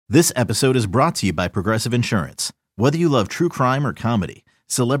This episode is brought to you by Progressive Insurance. Whether you love true crime or comedy,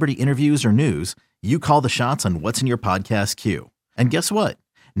 celebrity interviews or news, you call the shots on what's in your podcast queue. And guess what?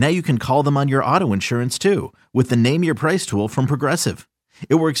 Now you can call them on your auto insurance too with the Name Your Price tool from Progressive.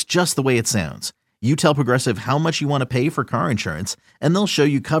 It works just the way it sounds. You tell Progressive how much you want to pay for car insurance, and they'll show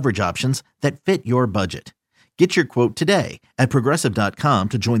you coverage options that fit your budget. Get your quote today at Progressive.com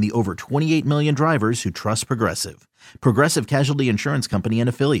to join the over 28 million drivers who trust Progressive. Progressive Casualty Insurance Company and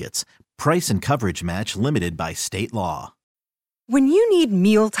Affiliates. Price and coverage match limited by state law. When you need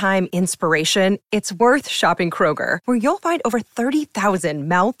mealtime inspiration, it's worth shopping Kroger, where you'll find over 30,000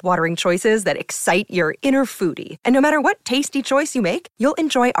 mouth-watering choices that excite your inner foodie. And no matter what tasty choice you make, you'll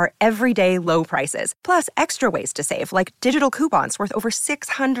enjoy our everyday low prices, plus extra ways to save, like digital coupons worth over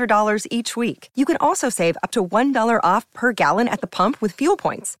 $600 each week. You can also save up to $1 off per gallon at the pump with fuel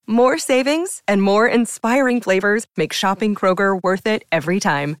points. More savings and more inspiring flavors make shopping Kroger worth it every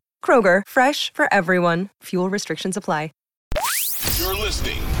time. Kroger, fresh for everyone. Fuel restrictions apply. You're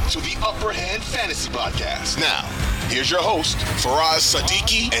listening to the Upper Hand Fantasy Podcast. Now, here's your host, Faraz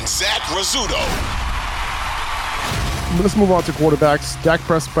Siddiqui and Zach Rizzuto. Let's move on to quarterbacks. Dak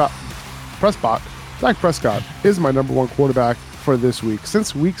Prescott is my number one quarterback for this week.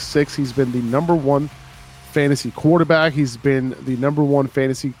 Since week 6, he's been the number one fantasy quarterback. He's been the number one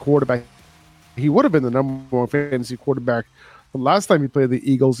fantasy quarterback. He would have been the number one fantasy quarterback the last time he played the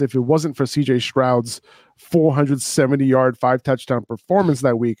Eagles if it wasn't for C.J. Stroud's 470-yard, 5-touchdown performance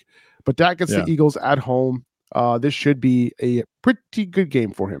that week. But Dak gets the Eagles at home. This should be a pretty good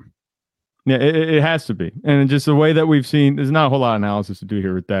game for him. Yeah, it has to be. And just the way that we've seen, there's not a whole lot of analysis to do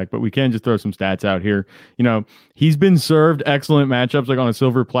here with Dak, but we can just throw some stats out here. You know, he's been served excellent matchups like on a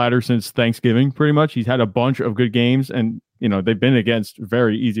silver platter since Thanksgiving, pretty much. He's had a bunch of good games, and, you know, they've been against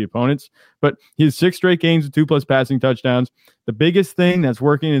very easy opponents. But he has 6 straight games with 2+ passing touchdowns. The biggest thing that's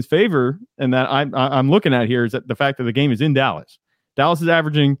working in his favor, and that I'm looking at here, is that the fact that the game is in Dallas. Dallas is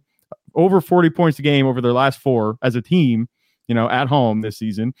averaging over 40 points a game over their last 4 as a team, you know, at home this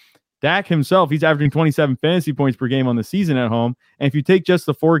season. Dak himself, he's averaging 27 fantasy points per game on the season at home. And if you take just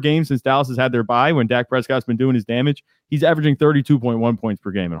the 4 games since Dallas has had their bye when Dak Prescott's been doing his damage, he's averaging 32.1 points per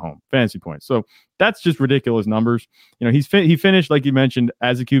game at home, fantasy points. So that's just ridiculous numbers. You know, he finished, like you mentioned,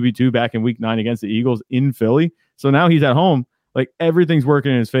 as a QB2 back in week 9 against the Eagles in Philly. So now he's at home. Like, everything's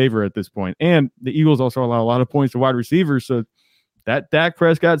working in his favor at this point. And the Eagles also allow a lot of points to wide receivers. So that Dak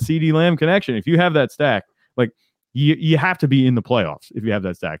Prescott, CeeDee Lamb connection, if you have that stack, like, you have to be in the playoffs if you have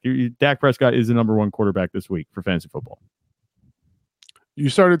that stack. Dak Prescott is the number one quarterback this week for fantasy football. You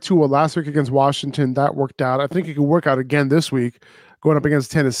started Tua last week against Washington. That worked out. I think it could work out again this week going up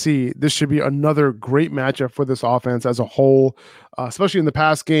against Tennessee. This should be another great matchup for this offense as a whole, especially in the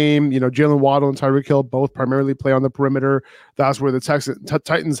pass game. You know, Jalen Waddle and Tyreek Hill both primarily play on the perimeter. That's where the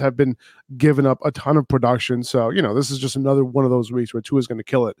Titans have been giving up a ton of production. So, you know, this is just another one of those weeks where Tua is going to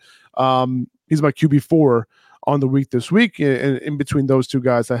kill it. He's my QB4 on the week this week. And in between those two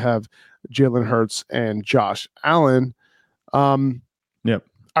guys, I have Jalen Hurts and Josh Allen. Yep.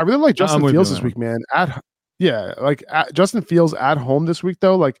 I really like Justin Fields this week, man. Justin Fields at home this week,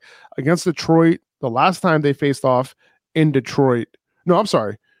 though, like against Detroit, the last time they faced off in Detroit. No, I'm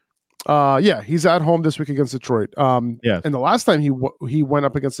sorry. He's at home this week against Detroit. And the last time he went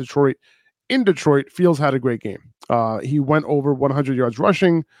up against Detroit in Detroit, Fields had a great game. He went over 100 yards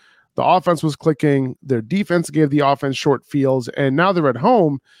rushing. The offense was clicking. Their defense gave the offense short fields. And now they're at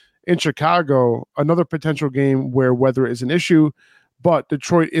home in Chicago, another potential game where weather is an issue. But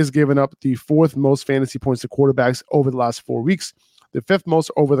Detroit is giving up the 4th most fantasy points to quarterbacks over the last 4 weeks, the 5th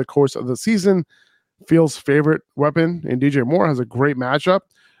most over the course of the season. Fields' favorite weapon in DJ Moore has a great matchup.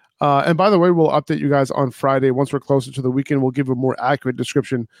 And by the way, we'll update you guys on Friday. Once we're closer to the weekend, we'll give a more accurate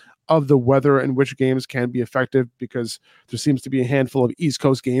description of the weather and which games can be effective, because there seems to be a handful of East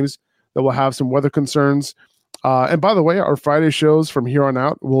Coast games that will have some weather concerns. And by the way, our Friday shows from here on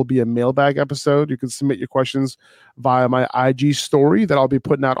out will be a mailbag episode. You can submit your questions via my IG story that I'll be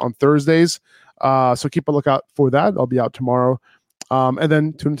putting out on Thursdays. So keep a lookout for that. I'll be out tomorrow. And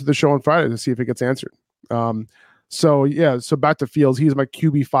then tune into the show on Friday to see if it gets answered. So back to Fields. He's my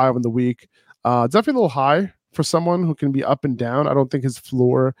QB5 in the week. Definitely a little high for someone who can be up and down. I don't think his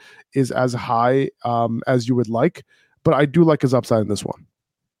floor is as high as you would like, but I do like his upside in this one.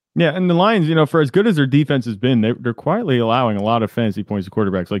 Yeah, and the Lions, you know, for as good as their defense has been, they're quietly allowing a lot of fantasy points to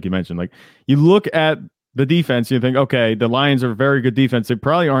quarterbacks, like you mentioned. Like, you look at the defense, you think, okay, the Lions are a very good defense. They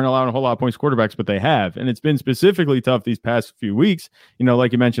probably aren't allowing a whole lot of points to quarterbacks, but they have. And it's been specifically tough these past few weeks. You know,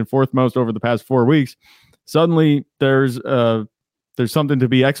 like you mentioned, 4th most over the past 4 weeks. Suddenly, there's something to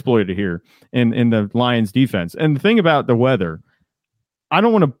be exploited here in the Lions defense. And the thing about the weather, I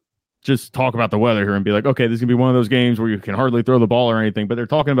don't want to just talk about the weather here and be like, okay, this is going to be one of those games where you can hardly throw the ball or anything, but they're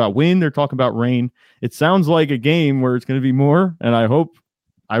talking about wind, they're talking about rain. It sounds like a game where it's going to be more, and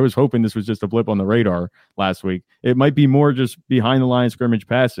I was hoping this was just a blip on the radar last week. It might be more just behind the line of scrimmage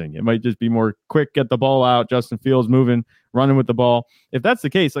passing. It might just be more quick, get the ball out, Justin Fields moving, running with the ball. If that's the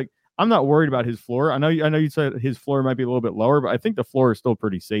case, like, I'm not worried about his floor. I know you said his floor might be a little bit lower, but I think the floor is still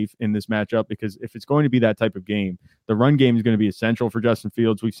pretty safe in this matchup, because if it's going to be that type of game, the run game is going to be essential for Justin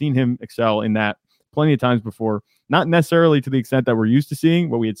Fields. We've seen him excel in that plenty of times before, not necessarily to the extent that we're used to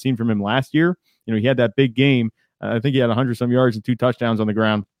seeing what we had seen from him last year. You know, he had that big game. I think he had 100-some yards and 2 touchdowns on the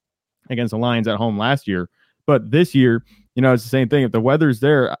ground against the Lions at home last year. But this year, you know, it's the same thing. If the weather's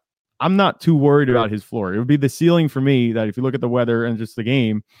there, I'm not too worried about his floor. It would be the ceiling for me that if you look at the weather and just the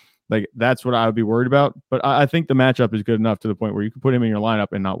game, like, that's what I would be worried about. But I think the matchup is good enough to the point where you can put him in your lineup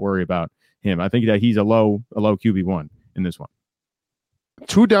and not worry about him. I think that he's a low QB1 in this one.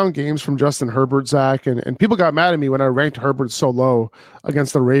 2 down games from Justin Herbert, Zach, and people got mad at me when I ranked Herbert so low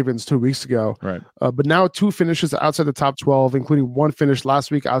against the Ravens 2 weeks ago. Right. But now 2 finishes outside the top 12, including 1 finish last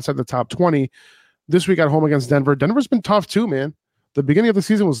week outside the top 20. This week at home against Denver. Denver's been tough too, man. The beginning of the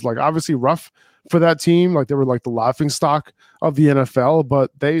season was like obviously rough for that team. Like, they were like the laughing stock of the NFL,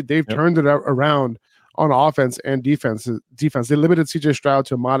 but they've turned it around on offense and defense. They limited CJ Stroud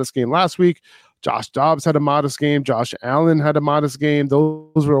to a modest game last week. Josh Dobbs had a modest game. Josh Allen had a modest game.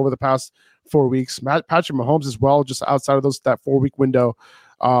 Those were over the past 4 weeks. Patrick Mahomes as well, just outside of that 4-week window.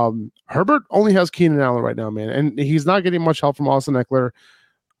 Herbert only has Keenan Allen right now, man, and he's not getting much help from Austin Eckler.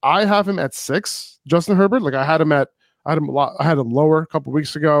 I have him at 6, Justin Herbert. Like, I had him lower a couple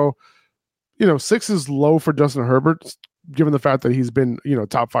weeks ago. You know, 6 is low for Justin Herbert, given the fact that he's been, you know,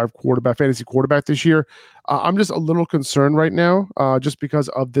 top 5 fantasy quarterback this year. I'm just a little concerned right now, just because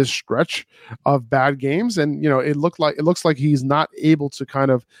of this stretch of bad games. And, you know, it looks like he's not able to kind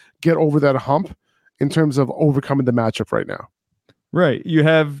of get over that hump in terms of overcoming the matchup right now. Right. You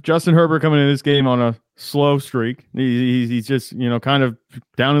have Justin Herbert coming in this game on a slow streak. He's just, you know, kind of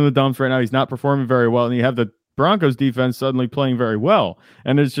down in the dumps right now. He's not performing very well. And you have the Broncos defense suddenly playing very well.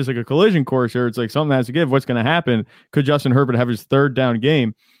 And it's just like a collision course here. It's like something has to give. What's going to happen? Could Justin Herbert have his 3rd down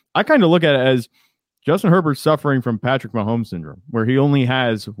game? I kind of look at it as Justin Herbert suffering from Patrick Mahomes syndrome, where he only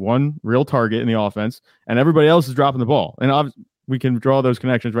has one real target in the offense and everybody else is dropping the ball. And we can draw those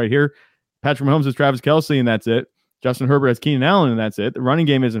connections right here. Patrick Mahomes is Travis Kelce, and that's it. Justin Herbert has Keenan Allen, and that's it. The running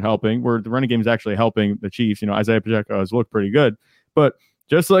game isn't helping, where the running game is actually helping the Chiefs. You know, Isaiah Pacheco has looked pretty good. But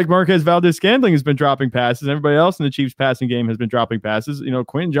just like Marquez Valdes-Scantling has been dropping passes, everybody else in the Chiefs passing game has been dropping passes. You know,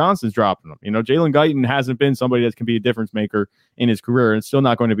 Quentin Johnston's dropping them. You know, Jalen Guyton hasn't been somebody that can be a difference maker in his career, and it's still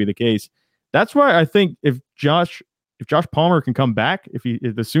not going to be the case. That's why I think if Josh Palmer can come back, if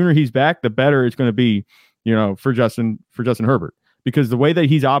the sooner he's back, the better it's going to be, you know, for Justin Herbert, because the way that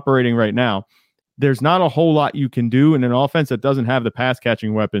he's operating right now, there's not a whole lot you can do in an offense that doesn't have the pass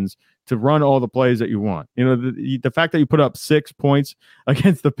catching weapons to run all the plays that you want. You know, the fact that you put up 6 points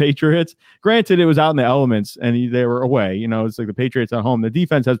against the Patriots, granted it was out in the elements and they were away, you know, it's like the Patriots at home. The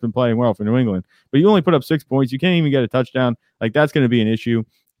defense has been playing well for New England, but you only put up 6 points. You can't even get a touchdown. Like, that's going to be an issue.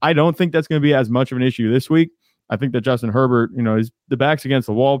 I don't think that's going to be as much of an issue this week. I think that Justin Herbert, you know, the back's against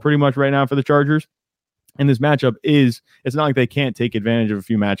the wall pretty much right now for the Chargers. And this matchup it's not like they can't take advantage of a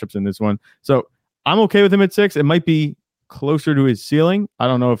few matchups in this one. So I'm okay with him at 6. It might be closer to his ceiling. I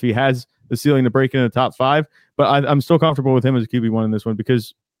don't know if he has the ceiling to break into the top 5, but I'm still comfortable with him as a QB1 in this one,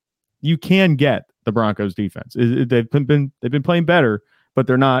 because you can get the Broncos defense. They've been playing better, but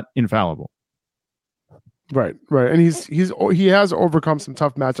they're not infallible. Right. And he has overcome some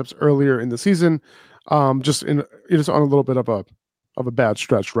tough matchups earlier in the season, just on a little bit of a bad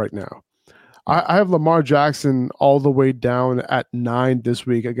stretch right now. I have Lamar Jackson all the way down at 9 this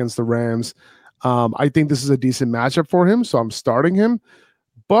week against the Rams. I think this is a decent matchup for him, so I'm starting him.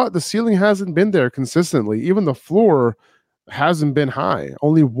 But the ceiling hasn't been there consistently. Even the floor hasn't been high.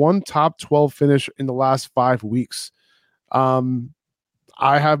 Only one top 12 finish in the last 5 weeks. I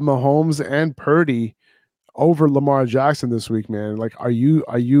have Mahomes and Purdy over Lamar Jackson this week, man. Like, are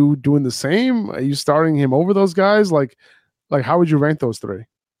you doing the same? Are you starting him over those guys? Like how would you rank those 3?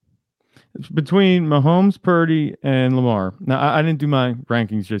 It's between Mahomes, Purdy, and Lamar. Now, I didn't do my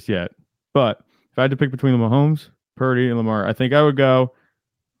rankings just yet, but if I had to pick between the Mahomes, Purdy, and Lamar, I think I would go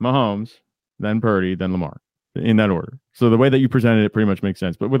Mahomes, then Purdy, then Lamar, in that order. So the way that you presented it pretty much makes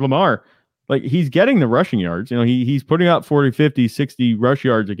sense. But with Lamar, like, he's getting the rushing yards. You know, he's putting up 40, 50, 60 rush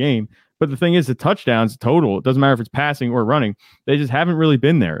yards a game. But the thing is, the touchdowns total, it doesn't matter if it's passing or running, they just haven't really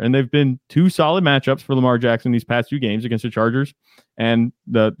been there. And they've been 2 solid matchups for Lamar Jackson these past 2 games against the Chargers and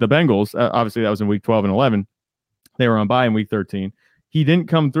the Bengals. Obviously, that was in week 12 and 11. They were on bye in week 13. he didn't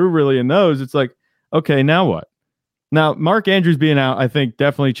come through really in those. It's like, okay, now what? Now, Mark Andrews being out, I think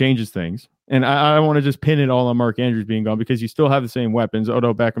definitely changes things. And I don't want to just pin it all on Mark Andrews being gone because you still have the same weapons,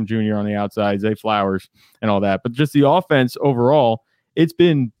 Odell Beckham Jr. on the outside, Zay Flowers and all that. But just the offense overall, it's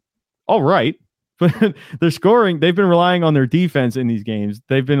been all right. But they're scoring. They've been relying on their defense in these games.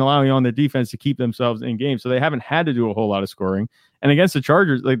 They've been relying on their defense to keep themselves in games. So they haven't had to do a whole lot of scoring. And against the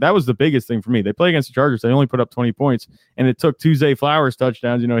Chargers, like that was the biggest thing for me. They play against the Chargers. They only put up 20 points. And it took two Zay Flowers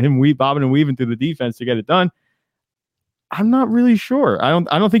touchdowns, him bobbing and weaving through the defense to get it done. I'm not really sure. I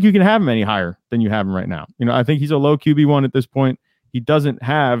don't think you can have him any higher than you have him right now. I think he's a low QB1 at this point. He doesn't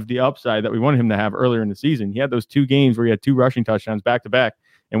have the upside that we wanted him to have earlier in the season. He had those 2 games where he had 2 rushing touchdowns back to back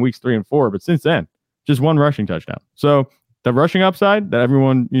in weeks 3 and 4. But since then, just 1 rushing touchdown. So the rushing upside that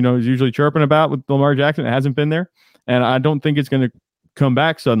everyone, is usually chirping about with Lamar Jackson, it hasn't been there. And I don't think it's going to come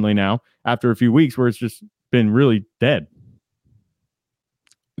back suddenly now after a few weeks where it's just been really dead.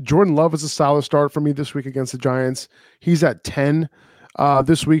 Jordan Love is a solid start for me this week against the Giants. He's at 10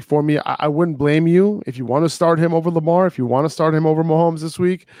 this week for me. I wouldn't blame you if you want to start him over Lamar, if you want to start him over Mahomes this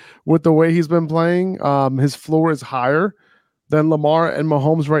week with the way he's been playing. His floor is higher than Lamar and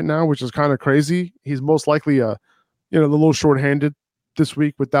Mahomes right now, which is kind of crazy. He's most likely a little shorthanded this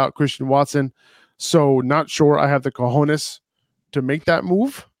week without Christian Watson. So not sure I have the cojones to make that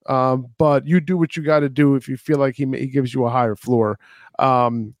move. But you do what you got to do if you feel like he gives you a higher floor.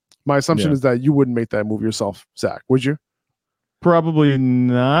 My assumption is that you wouldn't make that move yourself, Zach, would you? Probably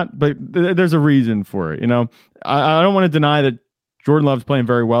not, but there's a reason for it. I don't want to deny that Jordan Love's playing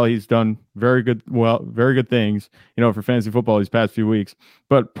very well. He's done very good things, for fantasy football these past few weeks.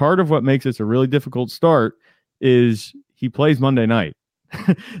 But part of what makes this a really difficult start is he plays Monday night.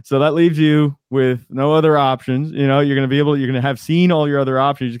 So that leaves you with no other options. You're going to have seen all your other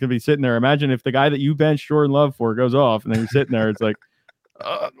options. You're just going to be sitting there. Imagine if the guy that you benched Jordan Love for goes off and then you're sitting there. It's like,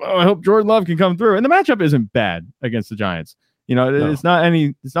 I hope Jordan Love can come through. And the matchup isn't bad against the Giants. It's not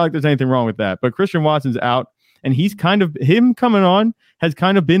like there's anything wrong with that. But Christian Watson's out, and him coming on has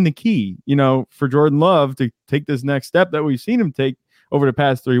kind of been the key, for Jordan Love to take this next step that we've seen him take over the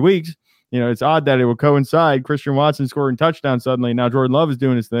past 3 weeks. It's odd that it will coincide. Christian Watson scoring touchdown suddenly. Now Jordan Love is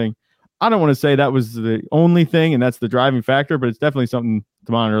doing his thing. I don't want to say that was the only thing, and that's the driving factor, but it's definitely something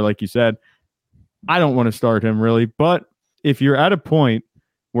to monitor, like you said. I don't want to start him really, but if you're at a point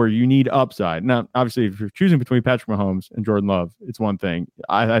where you need upside, now obviously if you're choosing between Patrick Mahomes and Jordan Love, it's one thing.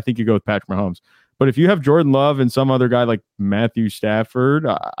 I think you go with Patrick Mahomes. But if you have Jordan Love and some other guy like Matthew Stafford,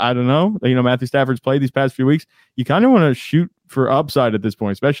 I don't know. Matthew Stafford's played these past few weeks. You kind of want to shoot for upside at this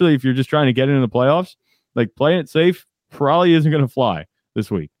point, especially if you're just trying to get into the playoffs. Like playing it safe probably isn't going to fly this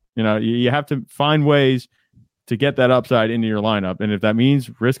week. You have to find ways to get that upside into your lineup. And if that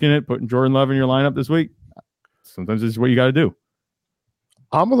means risking it, putting Jordan Love in your lineup this week, sometimes this is what you got to do.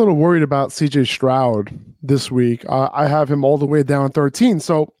 I'm a little worried about CJ Stroud this week. I have him all the way down 13.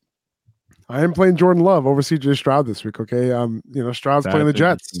 So I am playing Jordan Love over CJ Stroud this week. Okay. Stroud's playing the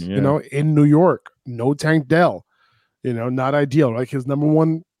Jets, in New York, no Tank Dell, not ideal. Like his number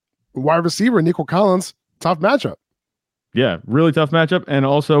 1 wide receiver, Nico Collins, tough matchup. Yeah, really tough matchup. And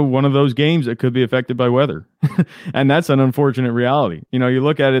also one of those games that could be affected by weather. And that's an unfortunate reality. You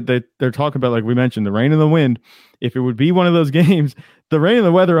look at it, they're talking about, like we mentioned, the rain and the wind. If it would be one of those games, the rain and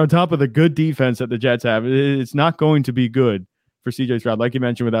the weather on top of the good defense that the Jets have, it's not going to be good for CJ Stroud. Like you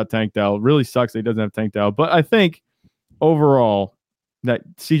mentioned, without Tank Dell, it really sucks that he doesn't have Tank Dell. But I think overall that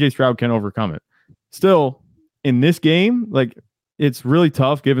CJ Stroud can overcome it. Still, in this game, like it's really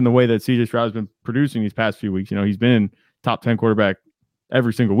tough given the way that CJ Stroud has been producing these past few weeks. He's been top 10 quarterback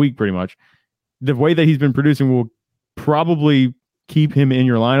every single week, pretty much. The way that he's been producing will probably keep him in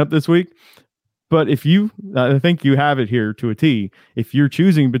your lineup this week. But I think you have it here to a T. If you're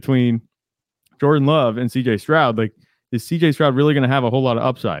choosing between Jordan Love and CJ Stroud, like, is CJ Stroud really going to have a whole lot of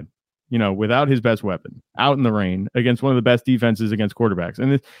upside, without his best weapon out in the rain against one of the best defenses against quarterbacks?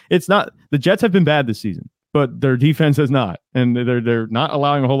 And it's not, the Jets have been bad this season, but their defense has not. And they're not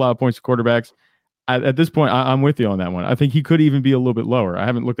allowing a whole lot of points to quarterbacks. At this point, I'm with you on that one. I think he could even be a little bit lower. I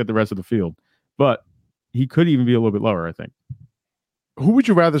haven't looked at the rest of the field, but he could even be a little bit lower, I think. Who would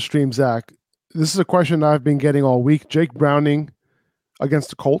you rather stream, Zach? This is a question I've been getting all week. Jake Browning against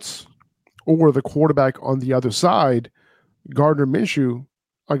the Colts, or the quarterback on the other side, Gardner Minshew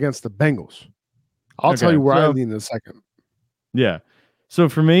against the Bengals. I'll tell you where I lean in a second. Yeah. So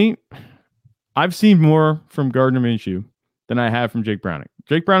for me, I've seen more from Gardner Minshew than I have from Jake Browning.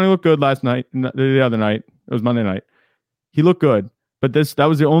 Jake Browning looked good last night. The other night, it was Monday night. He looked good, but that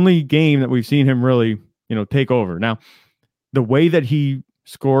was the only game that we've seen him really, take over. Now, the way that he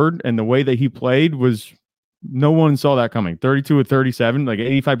scored and the way that he played was no one saw that coming. 32 of 37, like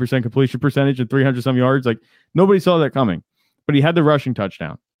 85% completion percentage and 300 some yards. Like nobody saw that coming. But he had the rushing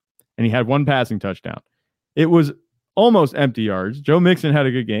touchdown and he had one passing touchdown. It was almost empty yards. Joe Mixon had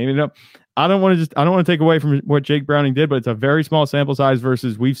a good game. I don't want to take away from what Jake Browning did, but it's a very small sample size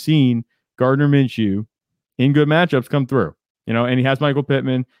versus we've seen Gardner Minshew in good matchups come through. And he has Michael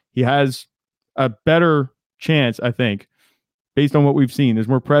Pittman. He has a better chance, I think, based on what we've seen. There's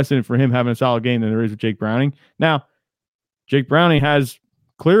more precedent for him having a solid game than there is with Jake Browning. Now, Jake Browning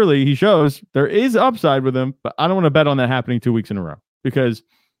he shows there is upside with him, but I don't want to bet on that happening 2 weeks in a row because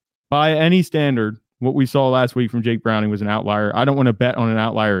by any standard, what we saw last week from Jake Browning was an outlier. I don't want to bet on an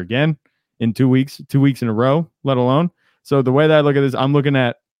outlier again in 2 weeks in a row, let alone. So the way that I look at this, I'm looking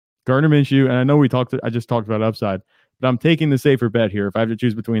at Gardner Minshew, and I know I just talked about upside, but I'm taking the safer bet here. If I have to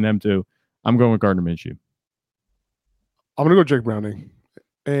choose between them two, I'm going with Gardner Minshew. I'm gonna go Jake Browning,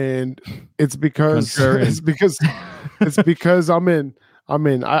 and it's because I'm in.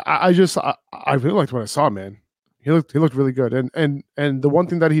 I really liked what I saw, man. He looked really good, and the one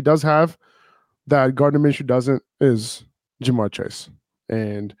thing that he does have that Gardner Minshew doesn't is Ja'Marr Chase,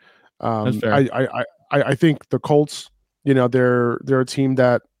 and I think the Colts, they're a team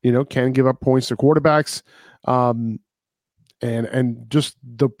that can give up points to quarterbacks. And just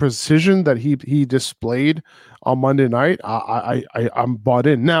the precision that he displayed on Monday night, I'm bought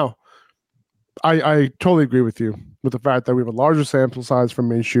in. Now, I totally agree with you with the fact that we have a larger sample size from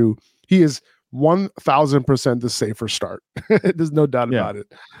Minshew. He is 1,000% the safer start. There's no doubt about it.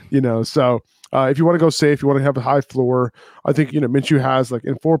 So if you want to go safe, you want to have a high floor. I think Minshew has like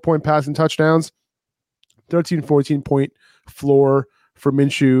in 4-point passing touchdowns, 13, 14-point floor for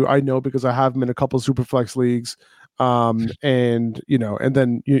Minshew. I know because I have him in a couple of Superflex leagues. And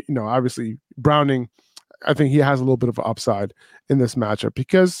then obviously Browning, I think he has a little bit of an upside in this matchup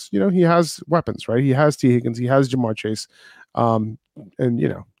because he has weapons, right? He has T. Higgins, he has Ja'Marr Chase, and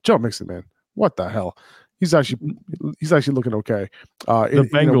Joe Mixon, man, what the hell? He's actually looking okay. The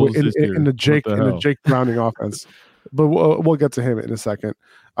Bengals in the Jake Browning offense, but we'll get to him in a second.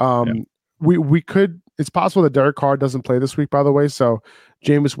 We could. It's possible that Derek Carr doesn't play this week, by the way. So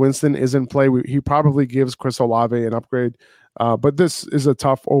Jameis Winston is in play. He probably gives Chris Olave an upgrade. But this is a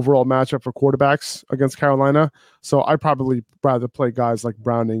tough overall matchup for quarterbacks against Carolina. So I'd probably rather play guys like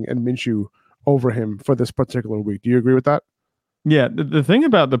Browning and Minshew over him for this particular week. Do you agree with that? Yeah. The thing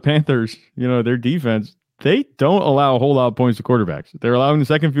about the Panthers, their defense, they don't allow a whole lot of points to quarterbacks. They're allowing the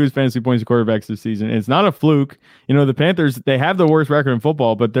second fewest fantasy points to quarterbacks this season. And it's not a fluke. The Panthers, they have the worst record in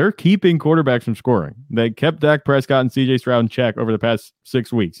football, but they're keeping quarterbacks from scoring. They kept Dak Prescott and CJ Stroud in check over the past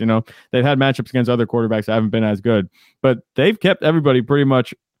 6 weeks. They've had matchups against other quarterbacks that haven't been as good, but they've kept everybody pretty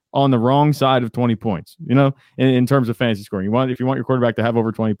much on the wrong side of 20 points, in terms of fantasy scoring. If you want your quarterback to have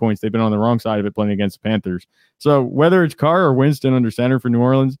over 20 points, they've been on the wrong side of it playing against the Panthers. So whether it's Carr or Winston under center for New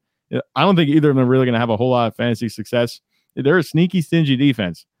Orleans, I don't think either of them are really going to have a whole lot of fantasy success. They're a sneaky, stingy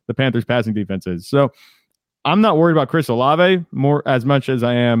defense, the Panthers passing defense is. So I'm not worried about Chris Olave as much as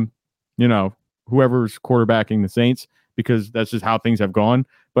I am, whoever's quarterbacking the Saints, because that's just how things have gone.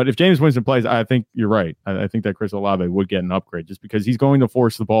 But if Jameis Winston plays, I think you're right. I think that Chris Olave would get an upgrade just because he's going to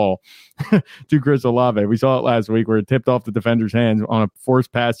force the ball to Chris Olave. We saw it last week where it tipped off the defender's hands on a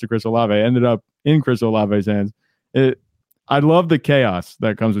forced pass to Chris Olave, ended up in Chris Olave's hands. I love the chaos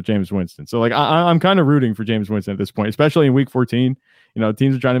that comes with Jameis Winston. So, I'm kind of rooting for Jameis Winston at this point, especially in Week 14.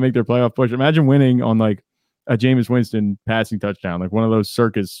 Teams are trying to make their playoff push. Imagine winning on, a Jameis Winston passing touchdown, like one of those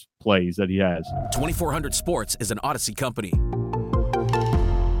circus plays that he has. 2400 Sports is an Odyssey company.